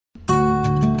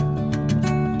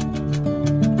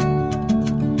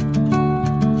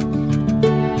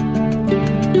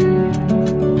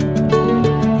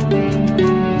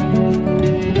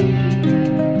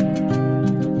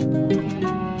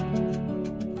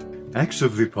Acts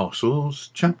of the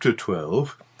Apostles, chapter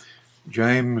 12,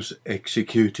 James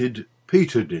executed,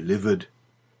 Peter delivered,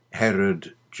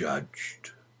 Herod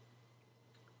judged.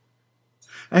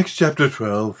 Acts chapter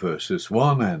 12, verses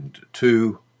 1 and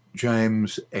 2,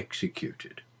 James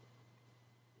executed.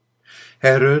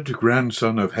 Herod,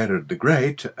 grandson of Herod the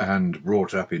Great, and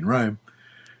brought up in Rome,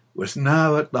 was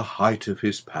now at the height of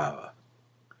his power.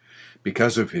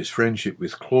 Because of his friendship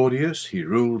with Claudius, he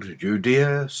ruled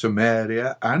Judea,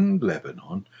 Samaria, and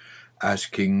Lebanon as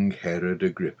King Herod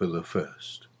Agrippa I.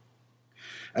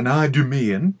 An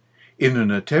Idumean, in an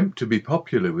attempt to be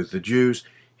popular with the Jews,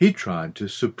 he tried to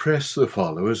suppress the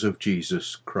followers of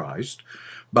Jesus Christ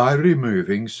by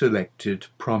removing selected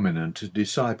prominent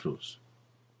disciples.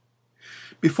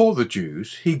 Before the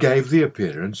Jews, he gave the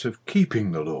appearance of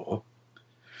keeping the law,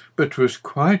 but was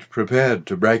quite prepared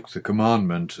to break the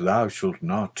commandment, "Thou shalt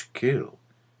not kill,"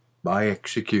 by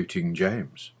executing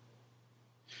James.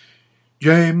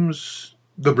 James,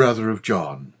 the brother of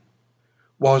John,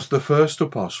 was the first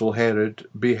apostle Herod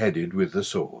beheaded with the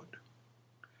sword.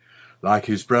 Like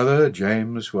his brother,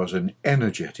 James was an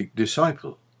energetic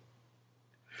disciple.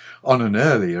 On an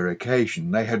earlier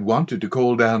occasion, they had wanted to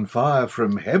call down fire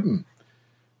from heaven.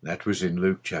 That was in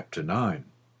Luke chapter 9.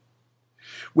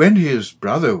 When his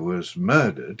brother was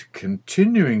murdered,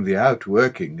 continuing the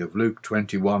outworking of Luke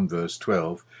 21, verse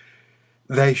 12,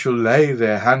 "They shall lay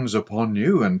their hands upon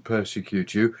you and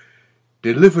persecute you,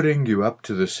 delivering you up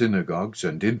to the synagogues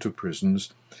and into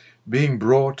prisons, being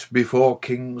brought before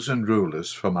kings and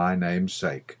rulers for my name's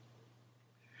sake."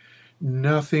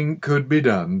 Nothing could be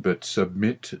done but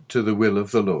submit to the will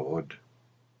of the Lord.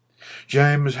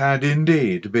 James had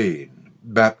indeed been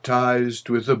baptized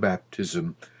with the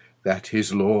baptism that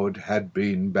his Lord had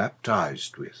been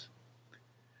baptized with.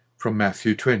 From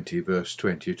Matthew 20, verse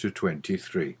 20 to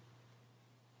 23.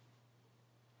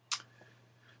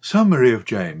 Summary of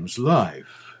James'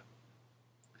 life.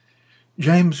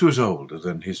 James was older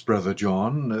than his brother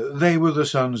John. They were the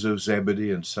sons of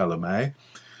Zebedee and Salome,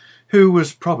 who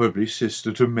was probably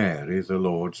sister to Mary, the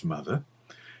Lord's mother,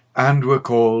 and were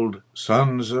called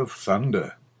sons of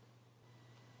thunder.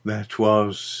 That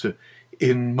was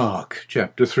in Mark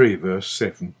chapter 3, verse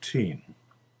 17.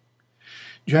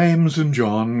 James and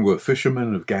John were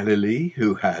fishermen of Galilee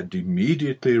who had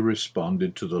immediately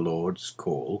responded to the Lord's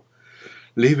call,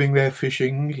 leaving their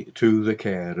fishing to the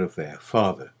care of their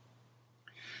father.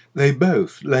 They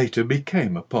both later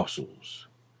became apostles,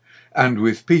 and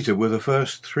with Peter were the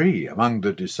first three among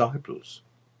the disciples.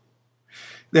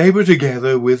 They were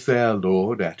together with their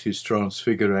Lord at his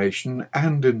transfiguration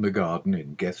and in the garden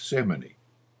in Gethsemane.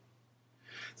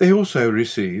 They also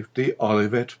received the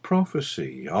Olivet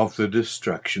prophecy of the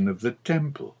destruction of the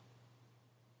temple.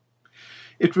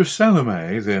 It was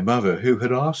Salome, their mother, who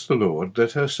had asked the Lord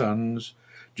that her sons,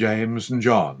 James and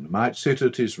John, might sit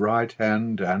at his right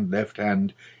hand and left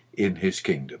hand in his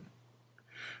kingdom.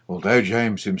 Although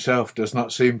James himself does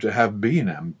not seem to have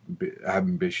been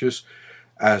ambitious,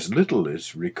 as little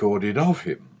is recorded of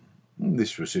him.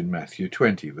 This was in Matthew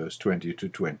 20, verse 20 to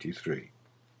 23.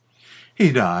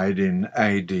 He died in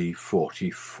AD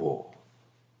 44.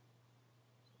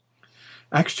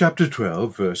 Acts chapter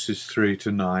 12, verses 3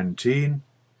 to 19,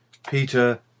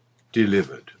 Peter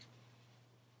delivered.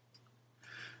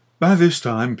 By this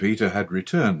time Peter had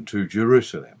returned to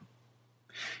Jerusalem.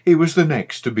 He was the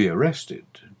next to be arrested,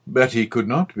 but he could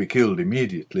not be killed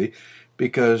immediately,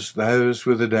 because those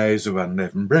were the days of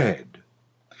unleavened bread.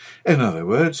 In other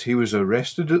words, he was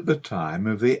arrested at the time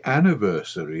of the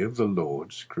anniversary of the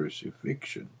Lord's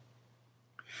crucifixion.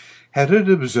 Herod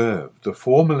observed the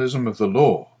formalism of the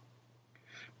law,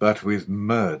 but with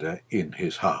murder in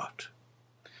his heart.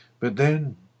 But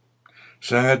then,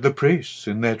 so had the priests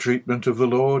in their treatment of the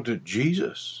Lord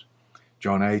Jesus.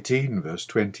 John 18, verse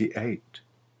 28.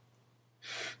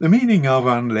 The meaning of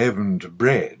unleavened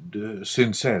bread,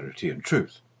 sincerity and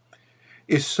truth,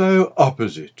 is so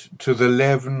opposite to the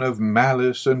leaven of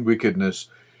malice and wickedness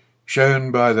shown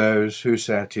by those who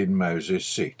sat in Moses'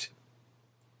 seat.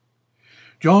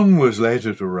 John was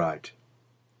later to write,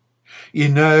 "Ye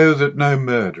know that no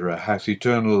murderer hath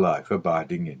eternal life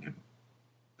abiding in him,"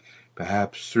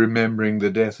 perhaps remembering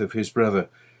the death of his brother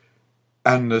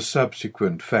and the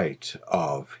subsequent fate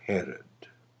of Herod.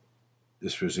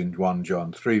 This was in 1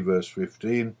 John 3, verse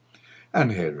 15,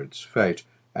 and Herod's fate,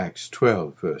 Acts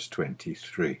 12, verse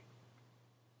 23.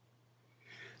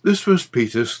 This was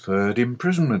Peter's third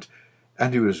imprisonment,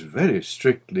 and he was very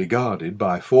strictly guarded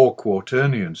by 4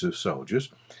 quaternions of soldiers,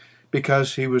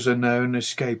 because he was a known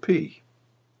escapee.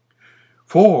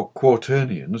 4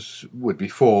 quaternions would be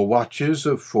 4 watches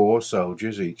of 4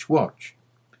 soldiers each watch.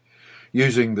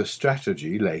 using the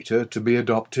strategy later to be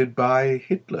adopted by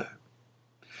Hitler.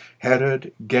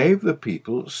 Herod gave the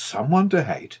people someone to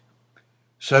hate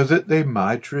so that they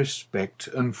might respect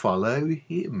and follow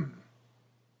him.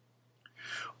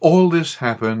 All this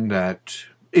happened at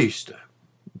Easter,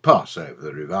 Passover,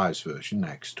 the Revised Version,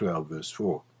 Acts 12, verse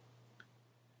 4.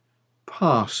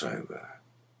 Passover.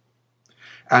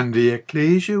 And the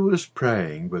ecclesia was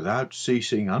praying without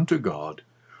ceasing unto God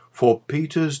for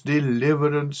Peter's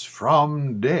deliverance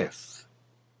from death,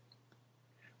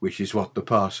 which is what the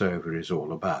Passover is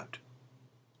all about.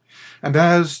 And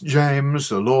as James,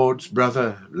 the Lord's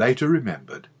brother, later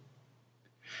remembered,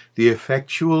 the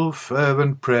effectual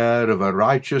fervent prayer of a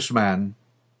righteous man,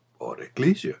 or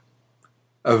ecclesia,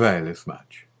 availeth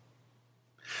much.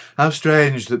 How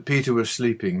strange that Peter was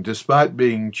sleeping, despite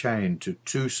being chained to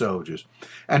 2 soldiers,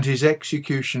 and his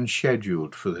execution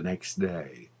scheduled for the next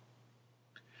day.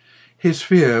 His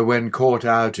fear when caught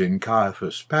out in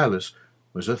Caiaphas' palace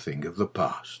was a thing of the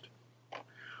past.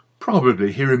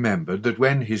 Probably he remembered that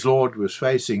when his Lord was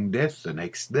facing death the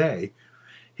next day,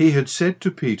 he had said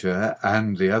to Peter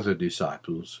and the other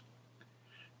disciples,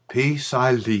 "Peace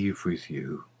I leave with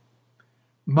you,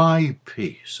 my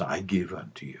peace I give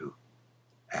unto you.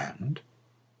 And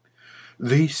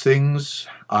these things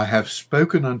I have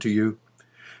spoken unto you,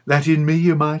 that in me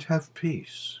you might have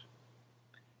peace.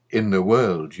 In the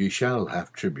world ye shall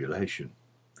have tribulation,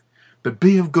 but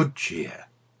be of good cheer.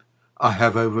 I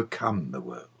have overcome the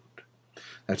world."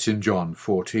 That's in John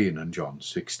 14 and John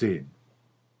 16.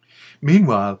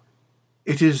 Meanwhile,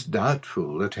 it is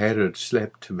doubtful that Herod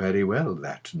slept very well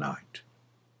that night.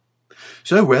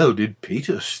 So well did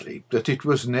Peter sleep that it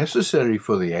was necessary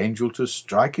for the angel to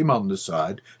strike him on the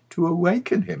side to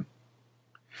awaken him.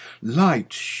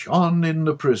 Light shone in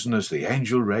the prison as the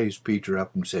angel raised Peter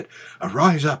up and said,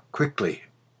 "Arise up quickly."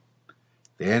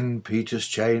 Then Peter's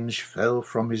chains fell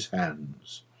from his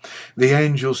hands. The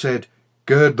angel said,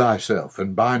 "Gird thyself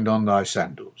and bind on thy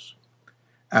sandals,"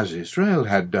 as Israel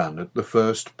had done at the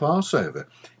first Passover,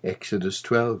 Exodus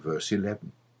 12, verse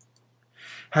 11.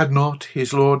 Had not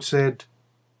his Lord said,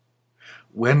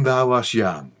 "When thou wast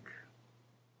young,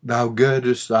 thou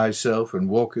girdest thyself and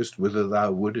walkest whither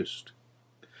thou wouldest.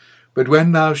 But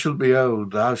when thou shalt be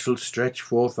old, thou shalt stretch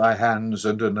forth thy hands,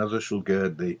 and another shall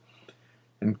gird thee,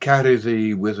 and carry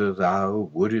thee whither thou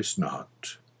wouldest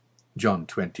not." John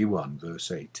 21,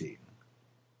 verse 18.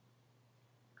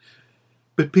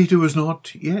 But Peter was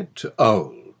not yet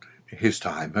old. His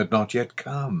time had not yet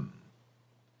come.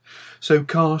 So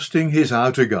casting his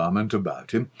outer garment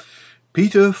about him,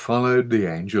 Peter followed the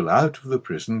angel out of the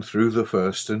prison through the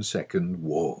first and second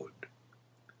ward.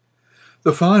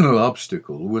 The final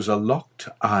obstacle was a locked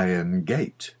iron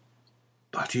gate,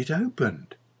 but it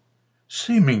opened,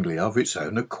 seemingly of its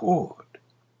own accord,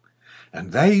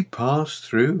 and they passed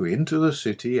through into the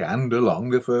city and along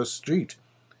the first street,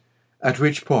 at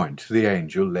which point the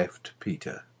angel left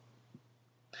Peter.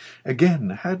 Again,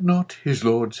 had not his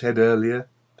Lord said earlier,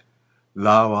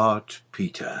 "Thou art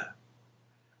Peter,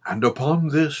 and upon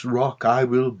this rock I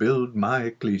will build my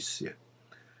ecclesia,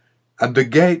 and the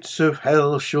gates of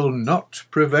hell shall not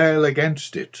prevail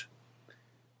against it."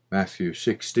 Matthew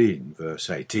 16, verse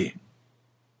 18.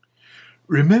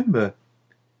 Remember,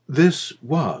 this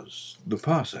was the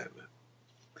Passover.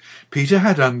 Peter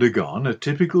had undergone a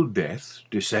typical death,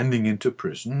 descending into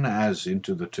prison as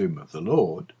into the tomb of the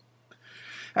Lord,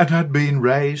 and had been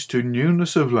raised to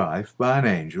newness of life by an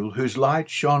angel whose light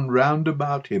shone round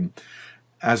about him,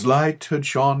 as light had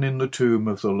shone in the tomb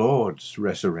of the Lord's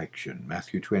resurrection,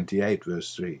 Matthew 28,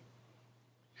 verse 3.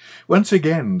 Once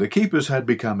again, the keepers had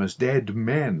become as dead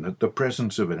men at the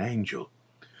presence of an angel,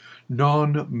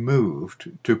 none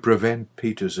moved to prevent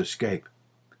Peter's escape.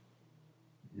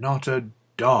 Not a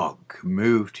dog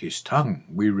moved his tongue,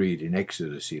 we read in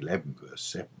Exodus 11, verse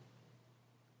 7.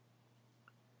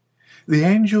 The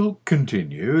angel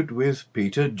continued with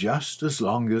Peter just as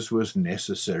long as was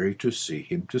necessary to see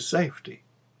him to safety.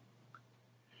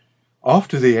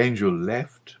 After the angel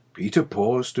left, Peter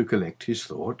paused to collect his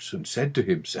thoughts and said to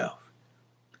himself,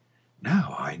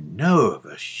 "Now I know of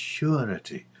a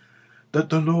surety that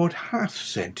the Lord hath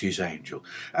sent his angel,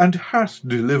 and hath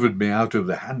delivered me out of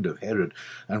the hand of Herod,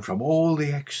 and from all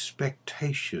the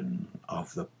expectation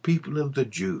of the people of the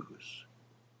Jews."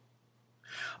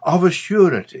 Of a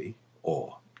surety,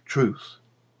 or truth,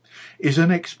 is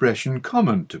an expression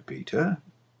common to Peter.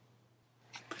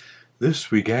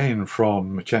 This we gain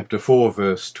from chapter 4,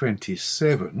 verse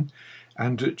 27,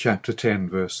 and chapter 10,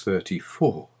 verse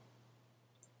 34.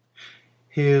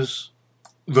 Here's,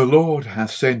 "The Lord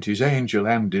hath sent his angel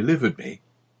and delivered me,"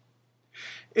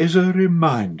 is a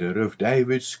reminder of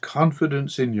David's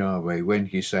confidence in Yahweh when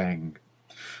he sang,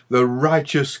 "The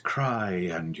righteous cry,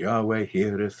 and Yahweh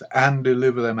heareth, and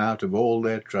deliver them out of all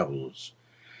their troubles.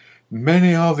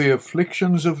 Many are the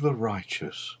afflictions of the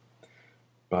righteous,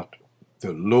 but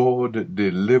the Lord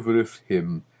delivereth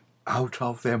him out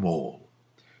of them all."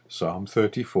 Psalm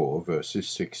 34, verses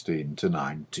 16 to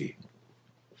 19.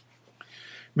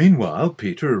 Meanwhile,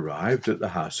 Peter arrived at the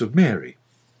house of Mary,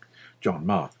 John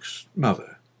Mark's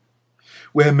mother,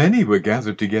 where many were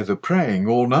gathered together praying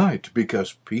all night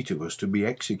because Peter was to be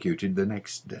executed the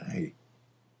next day.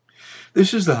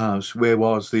 This is the house where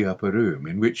was the upper room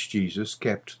in which Jesus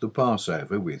kept the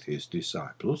Passover with his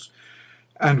disciples,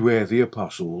 and where the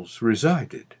apostles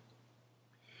resided.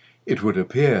 It would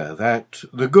appear that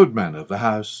the good man of the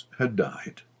house had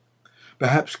died,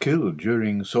 perhaps killed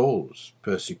during Saul's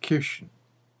persecution.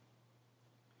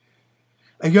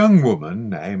 A young woman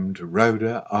named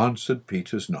Rhoda answered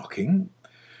Peter's knocking,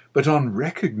 but on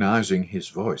recognizing his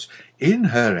voice, in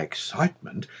her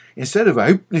excitement, instead of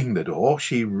opening the door,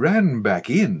 she ran back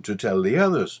in to tell the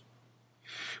others.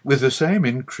 With the same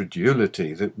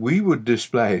incredulity that we would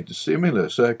display in similar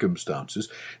circumstances,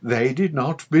 they did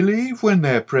not believe when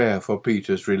their prayer for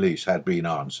Peter's release had been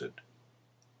answered.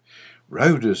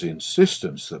 Rhoda's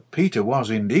insistence that Peter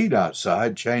was indeed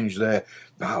outside changed their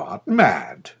 "thou art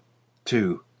mad"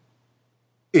 to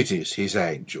 "it is his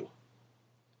angel."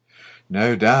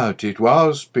 No doubt it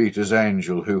was Peter's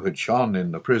angel who had shone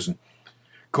in the prison,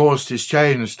 caused his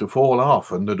chains to fall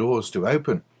off and the doors to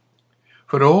open.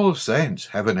 For all saints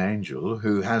have an angel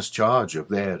who has charge of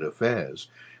their affairs,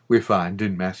 we find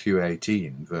in Matthew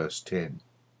 18, verse 10.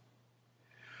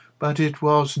 But it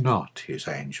was not his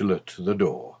angel at the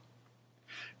door.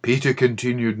 Peter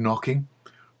continued knocking,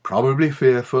 probably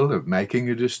fearful of making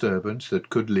a disturbance that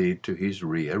could lead to his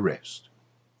rearrest.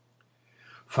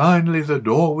 Finally the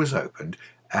door was opened,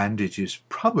 and it is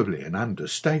probably an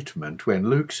understatement when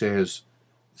Luke says,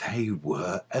 "They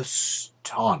were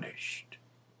astonished."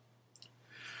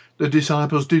 The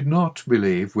disciples did not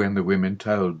believe when the women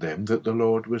told them that the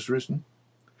Lord was risen,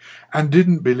 and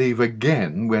didn't believe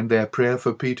again when their prayer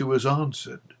for Peter was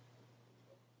answered.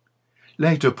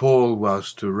 Later Paul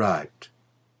was to write,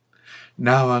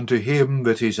 "Now unto him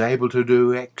that is able to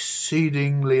do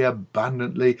exceedingly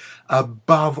abundantly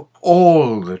above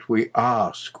all that we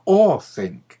ask or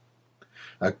think,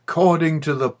 according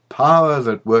to the power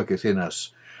that worketh in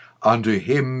us, unto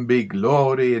him be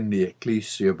glory in the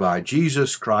ecclesia by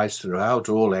Jesus Christ throughout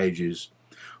all ages,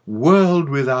 world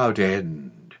without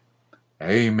end.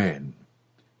 Amen."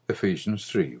 Ephesians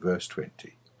 3, verse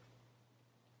 20.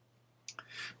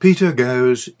 Peter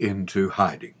goes into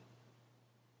hiding.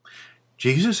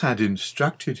 Jesus had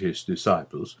instructed his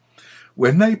disciples,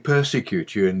 "When they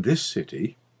persecute you in this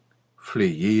city, flee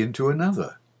ye into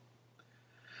another."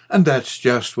 And that's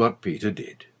just what Peter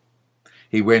did.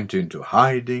 He went into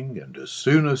hiding and as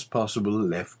soon as possible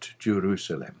left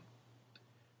Jerusalem.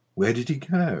 Where did he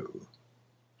go?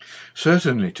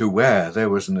 Certainly to where there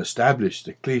was an established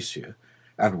ecclesia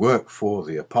and work for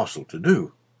the apostle to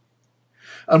do.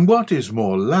 And what is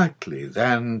more likely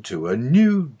than to a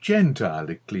new Gentile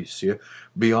ecclesia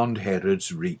beyond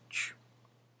Herod's reach?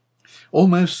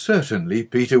 Almost certainly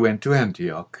Peter went to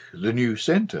Antioch, the new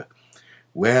centre,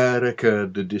 where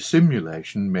occurred the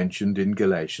dissimulation mentioned in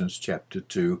Galatians chapter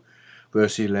 2,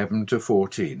 verse 11 to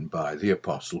 14 by the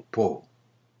Apostle Paul.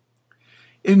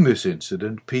 In this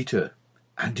incident, Peter,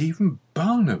 and even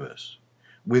Barnabas,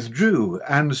 withdrew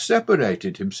and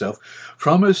separated himself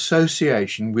from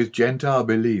association with Gentile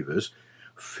believers,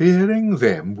 fearing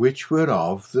them which were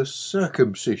of the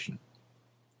circumcision.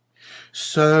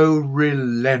 So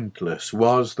relentless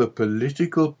was the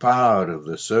political power of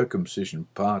the circumcision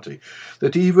party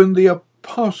that even the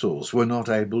apostles were not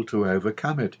able to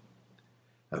overcome it.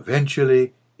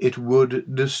 Eventually it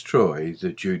would destroy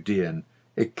the Judean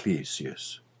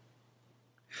ecclesias.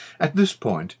 At this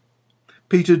point,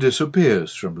 Peter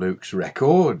disappears from Luke's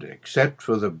record, except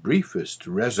for the briefest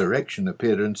resurrection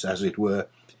appearance, as it were,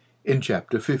 in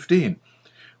chapter 15,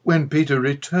 when Peter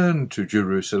returned to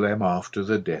Jerusalem after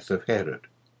the death of Herod.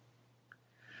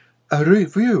 A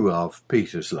review of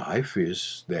Peter's life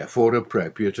is therefore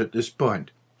appropriate at this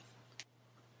point.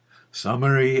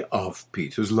 Summary of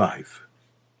Peter's life.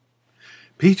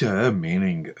 Peter,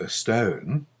 meaning a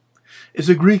stone, is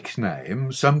a Greek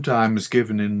name sometimes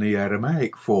given in the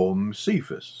Aramaic form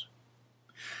Cephas.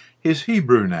 His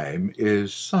Hebrew name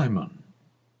is Simon,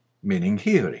 meaning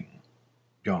hearing,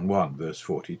 John 1, verse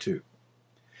 42.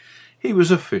 He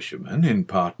was a fisherman in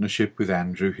partnership with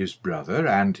Andrew his brother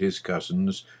and his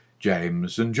cousins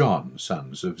James and John,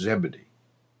 sons of Zebedee.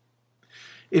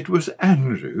 It was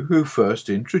Andrew who first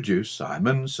introduced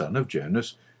Simon, son of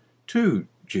Jonas, to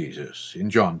Jesus in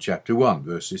John chapter 1,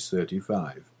 verses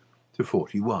 35 to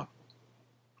 41.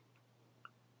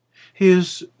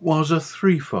 His was a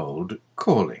threefold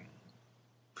calling.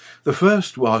 The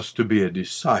first was to be a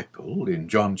disciple in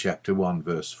John chapter 1,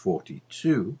 verse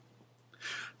 42.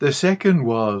 The second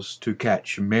was to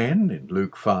catch men in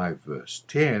Luke 5, verse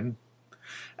 10.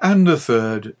 And the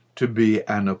third, to be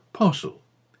an apostle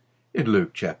in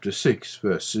Luke chapter 6,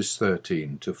 verses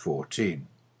 13 to 14.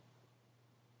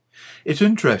 It's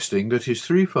interesting that his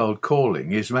threefold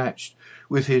calling is matched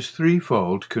with his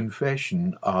threefold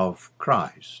confession of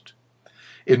Christ.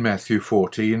 In Matthew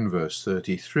 14, verse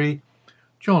 33,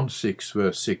 John 6,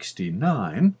 verse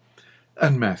 69,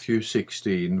 and Matthew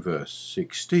 16, verse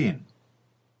 16.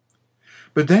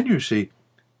 But then you see,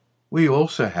 we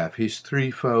also have his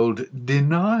threefold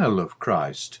denial of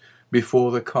Christ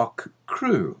before the cock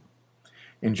crew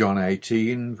in John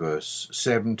 18, verse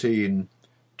 17,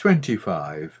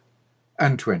 25,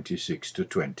 and 26 to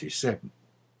 27.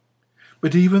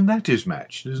 But even that is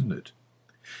matched, isn't it?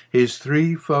 His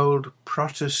threefold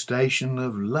protestation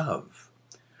of love,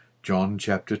 John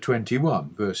chapter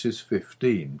 21, verses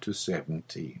 15 to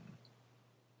 17.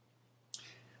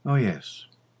 Oh yes,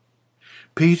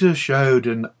 Peter showed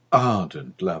an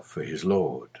ardent love for his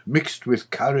Lord, mixed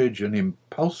with courage and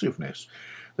impulsiveness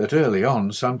that early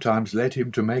on sometimes led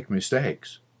him to make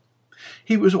mistakes.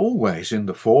 He was always in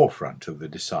the forefront of the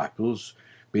disciples,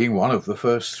 being one of the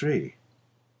first three.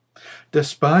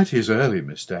 Despite his early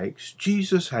mistakes,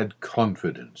 Jesus had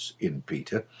confidence in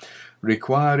Peter,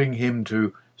 requiring him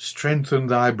to strengthen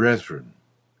thy brethren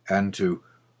and to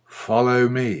follow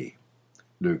me.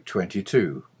 Luke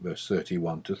 22, verse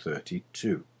 31 to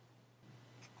 32.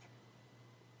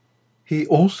 He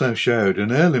also showed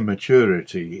an early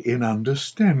maturity in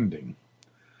understanding,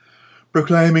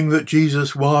 proclaiming that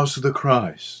Jesus was the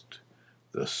Christ,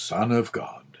 the Son of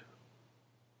God.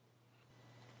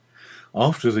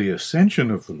 After the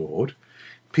ascension of the Lord,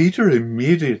 Peter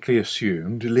immediately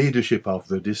assumed leadership of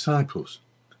the disciples.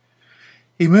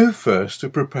 He moved first to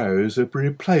propose a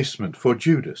replacement for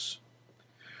Judas,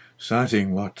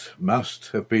 citing what must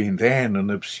have been then an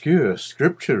obscure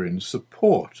scripture in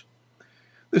support.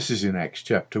 This is in Acts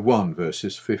chapter 1,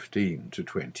 verses 15 to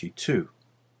 22.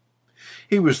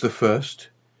 He was the first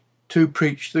to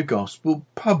preach the gospel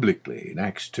publicly in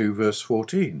Acts 2, verse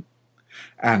 14,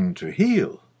 and to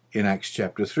heal in Acts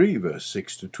chapter 3, verse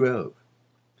 6 to 12.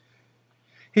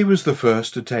 He was the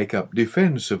first to take up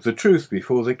defence of the truth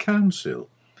before the council,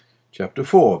 chapter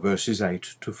 4, verses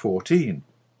 8 to 14,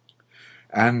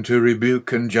 and to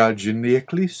rebuke and judge in the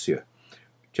ecclesia,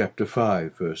 chapter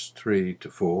 5, verse 3 to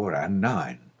 4 and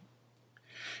 9.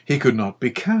 He could not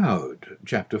be cowed,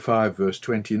 chapter 5, verse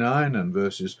 29 and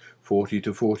verses 40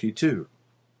 to 42.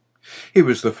 He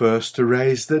was the first to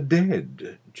raise the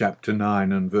dead, chapter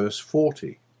 9 and verse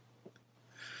 40.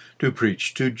 To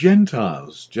preach to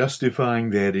Gentiles, justifying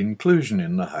their inclusion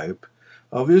in the hope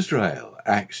of Israel,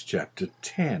 Acts chapter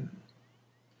 10.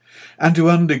 And to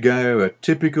undergo a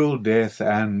typical death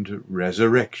and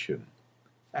resurrection,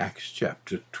 Acts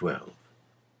chapter 12.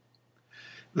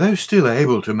 Though still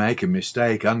able to make a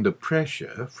mistake under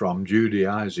pressure from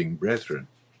Judaizing brethren,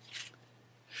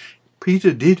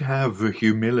 Peter did have the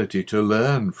humility to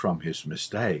learn from his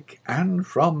mistake and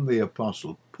from the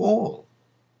Apostle Paul.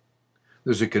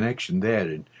 There's a connection there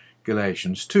in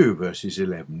Galatians 2, verses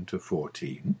 11 to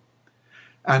 14,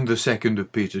 and the 2nd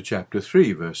of Peter chapter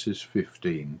 3, verses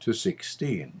 15 to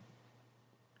 16.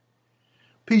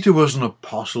 Peter was an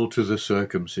apostle to the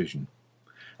circumcision,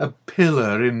 a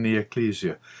pillar in the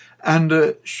ecclesia, and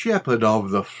a shepherd of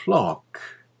the flock.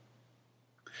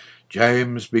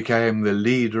 James became the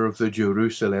leader of the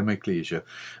Jerusalem ecclesia,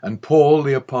 and Paul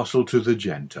the apostle to the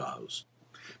Gentiles.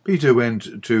 Peter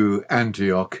went to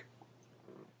Antioch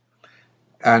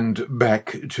and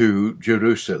back to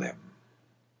Jerusalem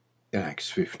in Acts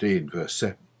 15, verse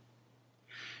 7.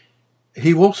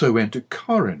 He also went to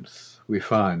Corinth, we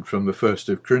find from the 1st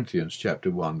of Corinthians chapter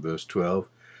 1, verse 12,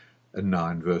 and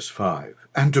 9, verse 5,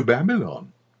 and to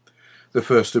Babylon, the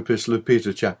first epistle of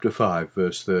Peter chapter 5,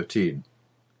 verse 13.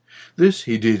 This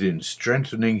he did in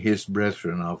strengthening his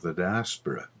brethren of the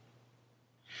diaspora.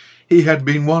 He had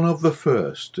been one of the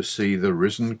first to see the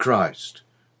risen Christ,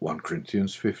 1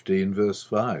 Corinthians 15, verse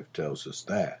 5 tells us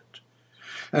that,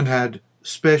 and had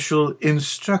special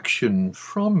instruction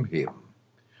from him,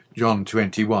 John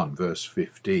 21, verse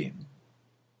 15.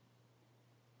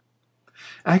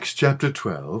 Acts chapter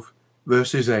 12,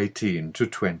 verses 18 to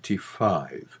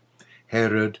 25.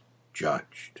 Herod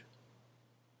judged.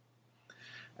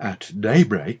 At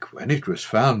daybreak, when it was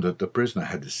found that the prisoner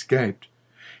had escaped,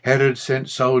 Herod sent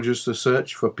soldiers to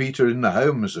search for Peter in the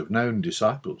homes of known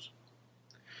disciples.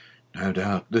 No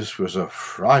doubt this was a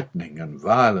frightening and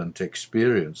violent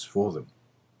experience for them.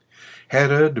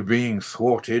 Herod, being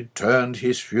thwarted, turned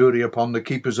his fury upon the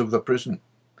keepers of the prison,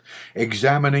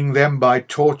 examining them by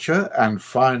torture and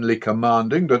finally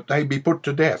commanding that they be put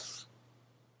to death.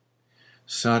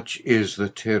 Such is the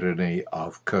tyranny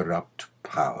of corrupt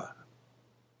power.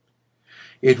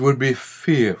 It would be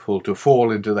fearful to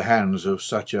fall into the hands of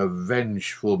such a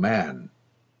vengeful man,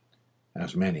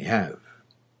 as many have.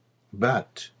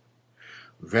 But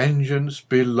vengeance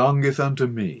belongeth unto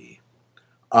me.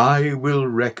 I will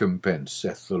recompense,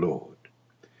 saith the Lord.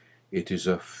 It is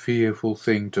a fearful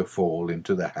thing to fall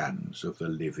into the hands of the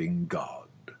living God.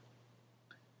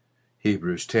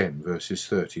 Hebrews 10, verses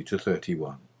 30 to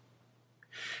 31.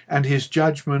 And his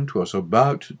judgment was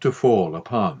about to fall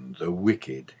upon the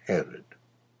wicked Herod.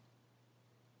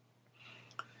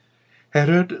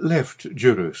 Herod left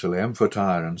Jerusalem for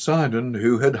Tyre and Sidon,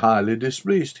 who had highly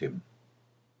displeased him.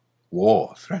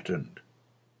 War threatened.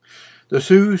 The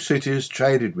two cities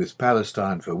traded with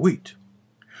Palestine for wheat.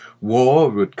 War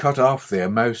would cut off their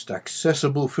most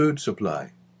accessible food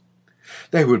supply.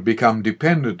 They would become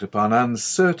dependent upon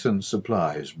uncertain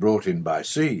supplies brought in by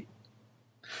sea.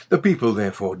 The people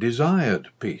therefore desired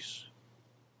peace.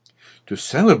 To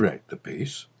celebrate the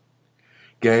peace,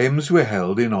 games were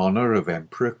held in honor of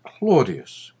Emperor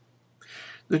Claudius.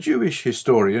 The Jewish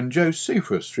historian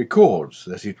Josephus records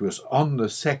that it was on the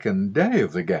second day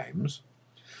of the games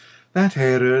that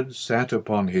Herod sat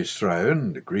upon his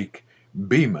throne, the Greek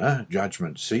bema,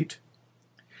 judgment seat,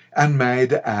 and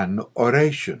made an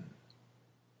oration.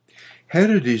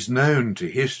 Herod is known to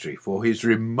history for his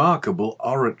remarkable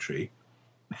oratory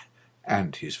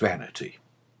and his vanity.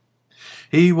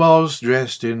 He was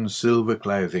dressed in silver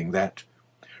clothing that,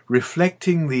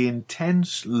 reflecting the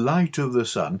intense light of the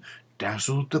sun,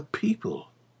 dazzled the people.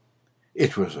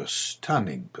 It was a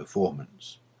stunning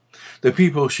performance. The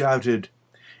people shouted,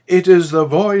 "It is the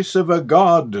voice of a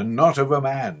god and not of a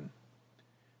man,"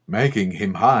 making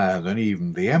him higher than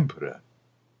even the emperor.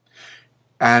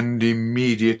 And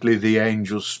immediately the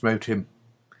angel smote him,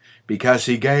 because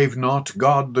he gave not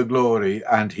God the glory,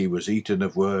 and he was eaten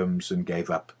of worms and gave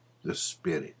up the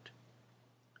spirit.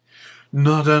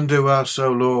 Not unto us,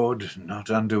 O Lord, not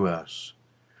unto us,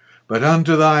 but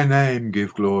unto thy name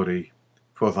give glory,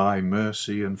 for thy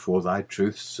mercy and for thy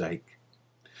truth's sake.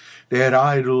 Their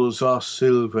idols are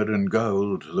silver and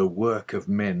gold, the work of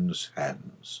men's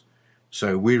hands.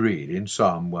 So we read in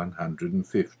Psalm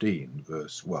 115,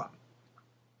 verse 1.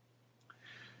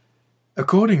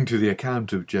 According to the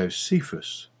account of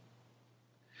Josephus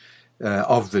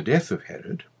of the death of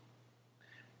Herod,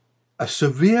 a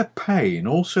severe pain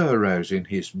also arose in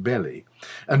his belly,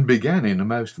 and began in a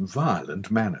most violent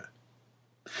manner.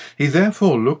 He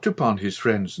therefore looked upon his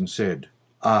friends and said,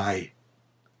 I,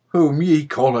 whom ye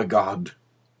call a god,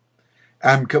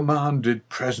 am commanded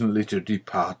presently to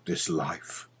depart this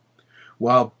life,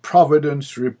 while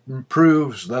Providence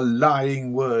reproves the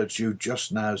lying words you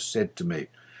just now said to me,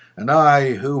 and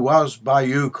I, who was by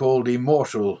you called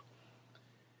immortal,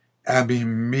 am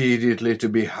immediately to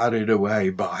be hurried away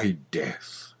by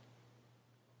death.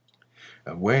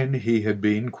 And when he had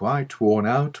been quite worn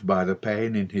out by the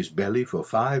pain in his belly for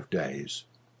 5 days,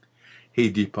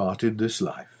 he departed this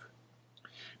life,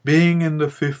 being in the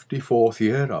 54th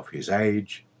year of his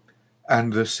age,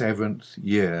 and the 7th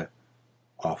year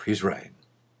of his reign.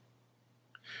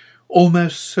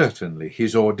 Almost certainly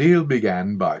his ordeal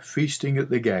began by feasting at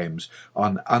the games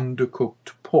on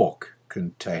undercooked pork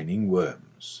containing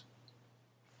worms.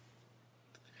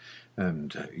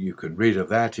 And you can read of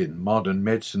that in Modern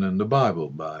Medicine and the Bible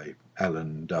by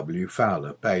Alan W.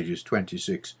 Fowler, pages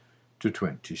 26 to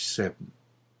 27.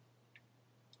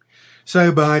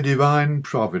 So by divine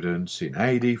providence in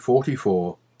AD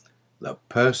 44, the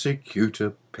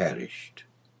persecutor perished.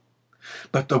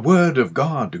 But the word of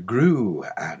God grew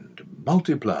and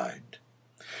multiplied,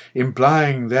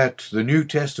 implying that the New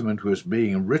Testament was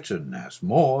being written as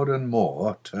more and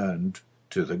more turned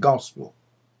to the gospel.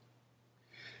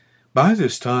 By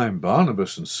this time,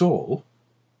 Barnabas and Saul,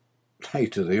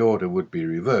 later the order would be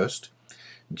reversed,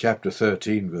 in chapter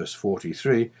 13, verse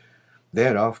 43,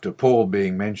 thereafter Paul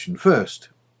being mentioned first,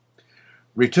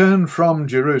 returned from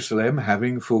Jerusalem,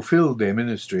 having fulfilled their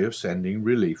ministry of sending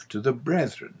relief to the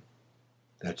brethren.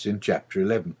 That's in chapter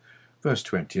 11, verse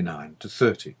 29 to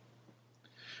 30.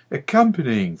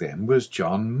 Accompanying them was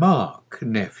John Mark,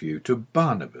 nephew to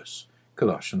Barnabas,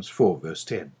 Colossians 4, verse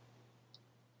 10.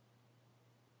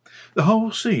 The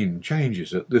whole scene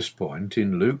changes at this point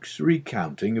in Luke's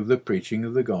recounting of the preaching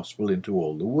of the gospel into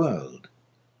all the world.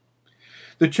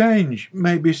 The change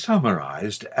may be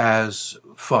summarized as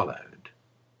followed.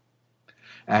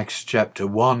 Acts chapter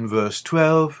 1 verse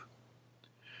 12,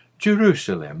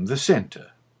 Jerusalem the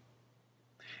centre.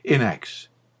 In Acts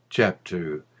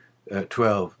chapters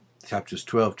 12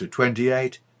 to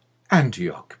 28,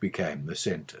 Antioch became the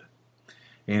centre.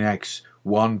 In Acts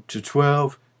 1 to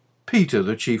 12, Peter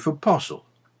the chief apostle.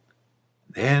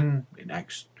 Then, in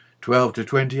Acts 12 to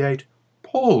 28,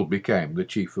 Paul became the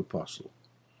chief apostle.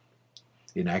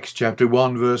 In Acts chapter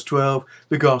 1 verse 12,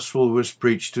 the gospel was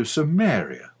preached to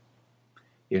Samaria.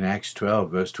 In Acts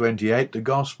 12 verse 28, the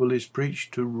gospel is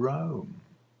preached to Rome.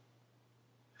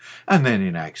 And then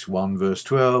in Acts 1 verse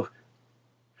 12,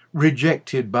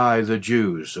 rejected by the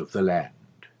Jews of the land.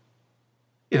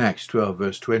 In Acts 12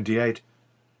 verse 28,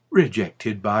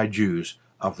 rejected by Jews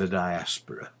of the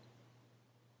diaspora.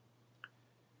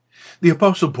 The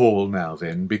Apostle Paul now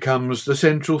then becomes the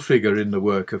central figure in the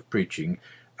work of preaching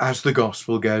as the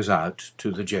gospel goes out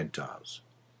to the Gentiles.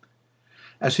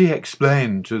 As he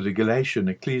explained to the Galatian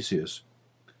ecclesias,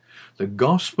 the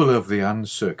gospel of the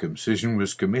uncircumcision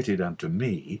was committed unto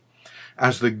me,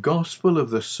 as the gospel of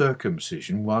the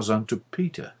circumcision was unto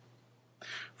Peter.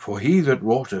 For he that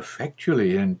wrought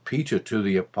effectually in Peter to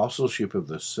the apostleship of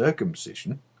the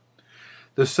circumcision,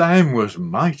 the same was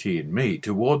mighty in me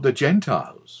toward the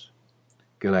Gentiles.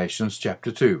 Galatians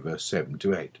chapter 2, verse 7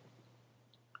 to 8.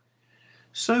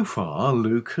 So far,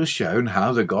 Luke has shown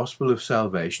how the gospel of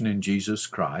salvation in Jesus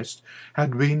Christ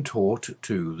had been taught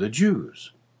to the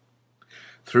Jews.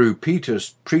 Through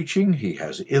Peter's preaching, he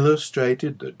has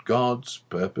illustrated that God's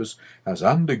purpose has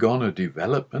undergone a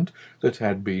development that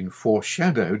had been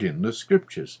foreshadowed in the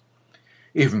Scriptures,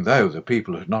 even though the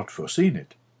people had not foreseen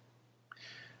it.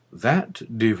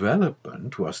 That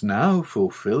development was now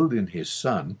fulfilled in his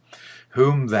Son,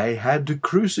 whom they had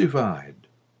crucified,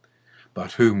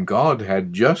 but whom God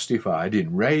had justified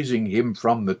in raising him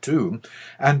from the tomb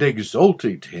and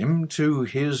exalted him to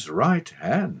his right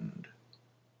hand.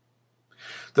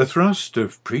 The thrust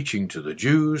of preaching to the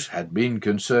Jews had been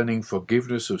concerning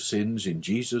forgiveness of sins in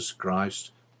Jesus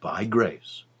Christ by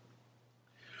grace.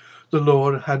 The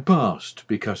law had passed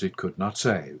because it could not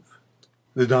save.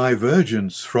 The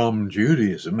divergence from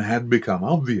Judaism had become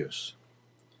obvious.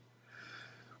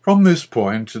 From this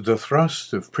point, the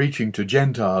thrust of preaching to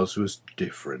Gentiles was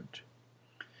different.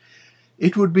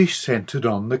 It would be centered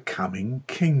on the coming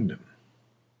kingdom.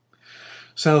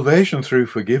 Salvation through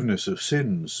forgiveness of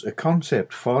sins, a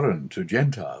concept foreign to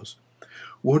Gentiles,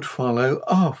 would follow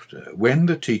after, when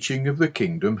the teaching of the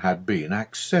kingdom had been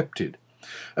accepted,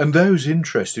 and those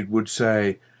interested would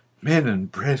say, "Men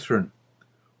and brethren,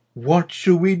 what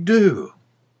shall we do?"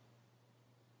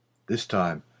 This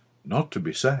time, not to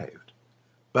be saved,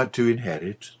 but to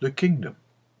inherit the kingdom.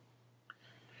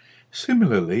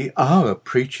 Similarly, our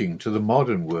preaching to the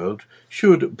modern world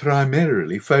should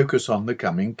primarily focus on the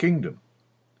coming kingdom.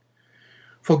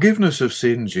 Forgiveness of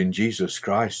sins in Jesus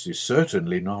Christ is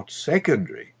certainly not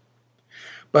secondary,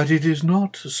 but it is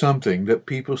not something that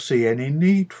people see any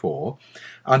need for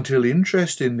until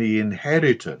interest in the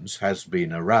inheritance has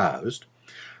been aroused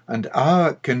and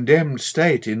our condemned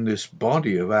state in this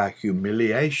body of our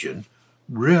humiliation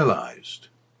realized.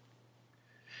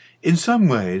 In some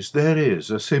ways there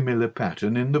is a similar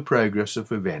pattern in the progress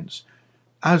of events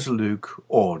as Luke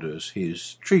orders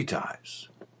his treatise.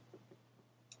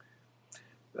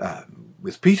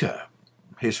 With Peter,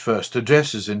 his first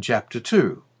address is in chapter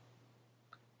 2.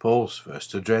 Paul's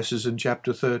first address is in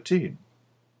chapter 13.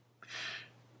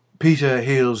 Peter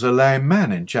heals a lame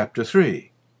man in chapter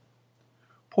 3.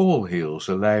 Paul heals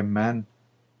a lame man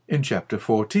in chapter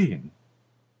 14.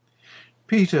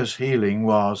 Peter's healing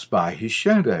was by his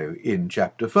shadow in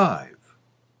chapter 5.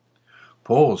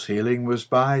 Paul's healing was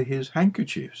by his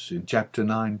handkerchiefs in chapter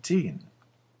 19.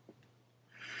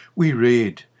 We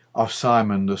read of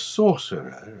Simon the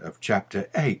sorcerer of chapter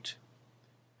 8.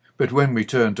 But when we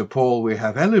turn to Paul, we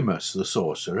have Elymas the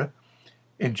sorcerer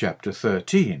in chapter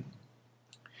 13.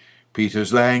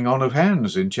 Peter's laying on of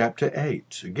hands in chapter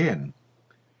 8 again.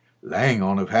 Laying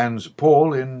on of hands of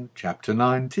Paul in chapter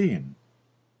 19.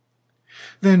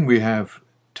 Then we have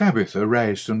Tabitha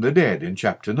raised from the dead in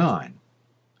chapter 9.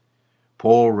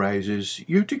 Paul raises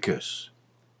Eutychus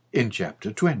in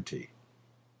chapter 20.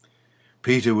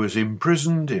 Peter was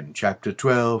imprisoned in chapter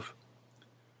 12.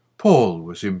 Paul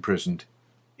was imprisoned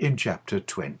in chapter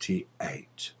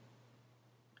 28.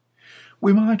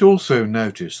 We might also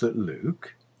notice that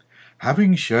Luke,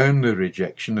 having shown the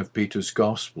rejection of Peter's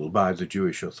gospel by the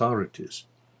Jewish authorities,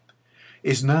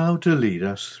 is now to lead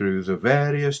us through the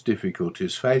various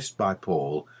difficulties faced by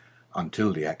Paul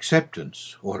until the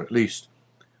acceptance, or at least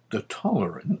the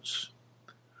tolerance,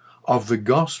 of the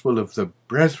gospel of the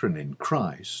brethren in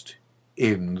Christ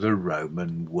in the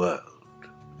Roman world.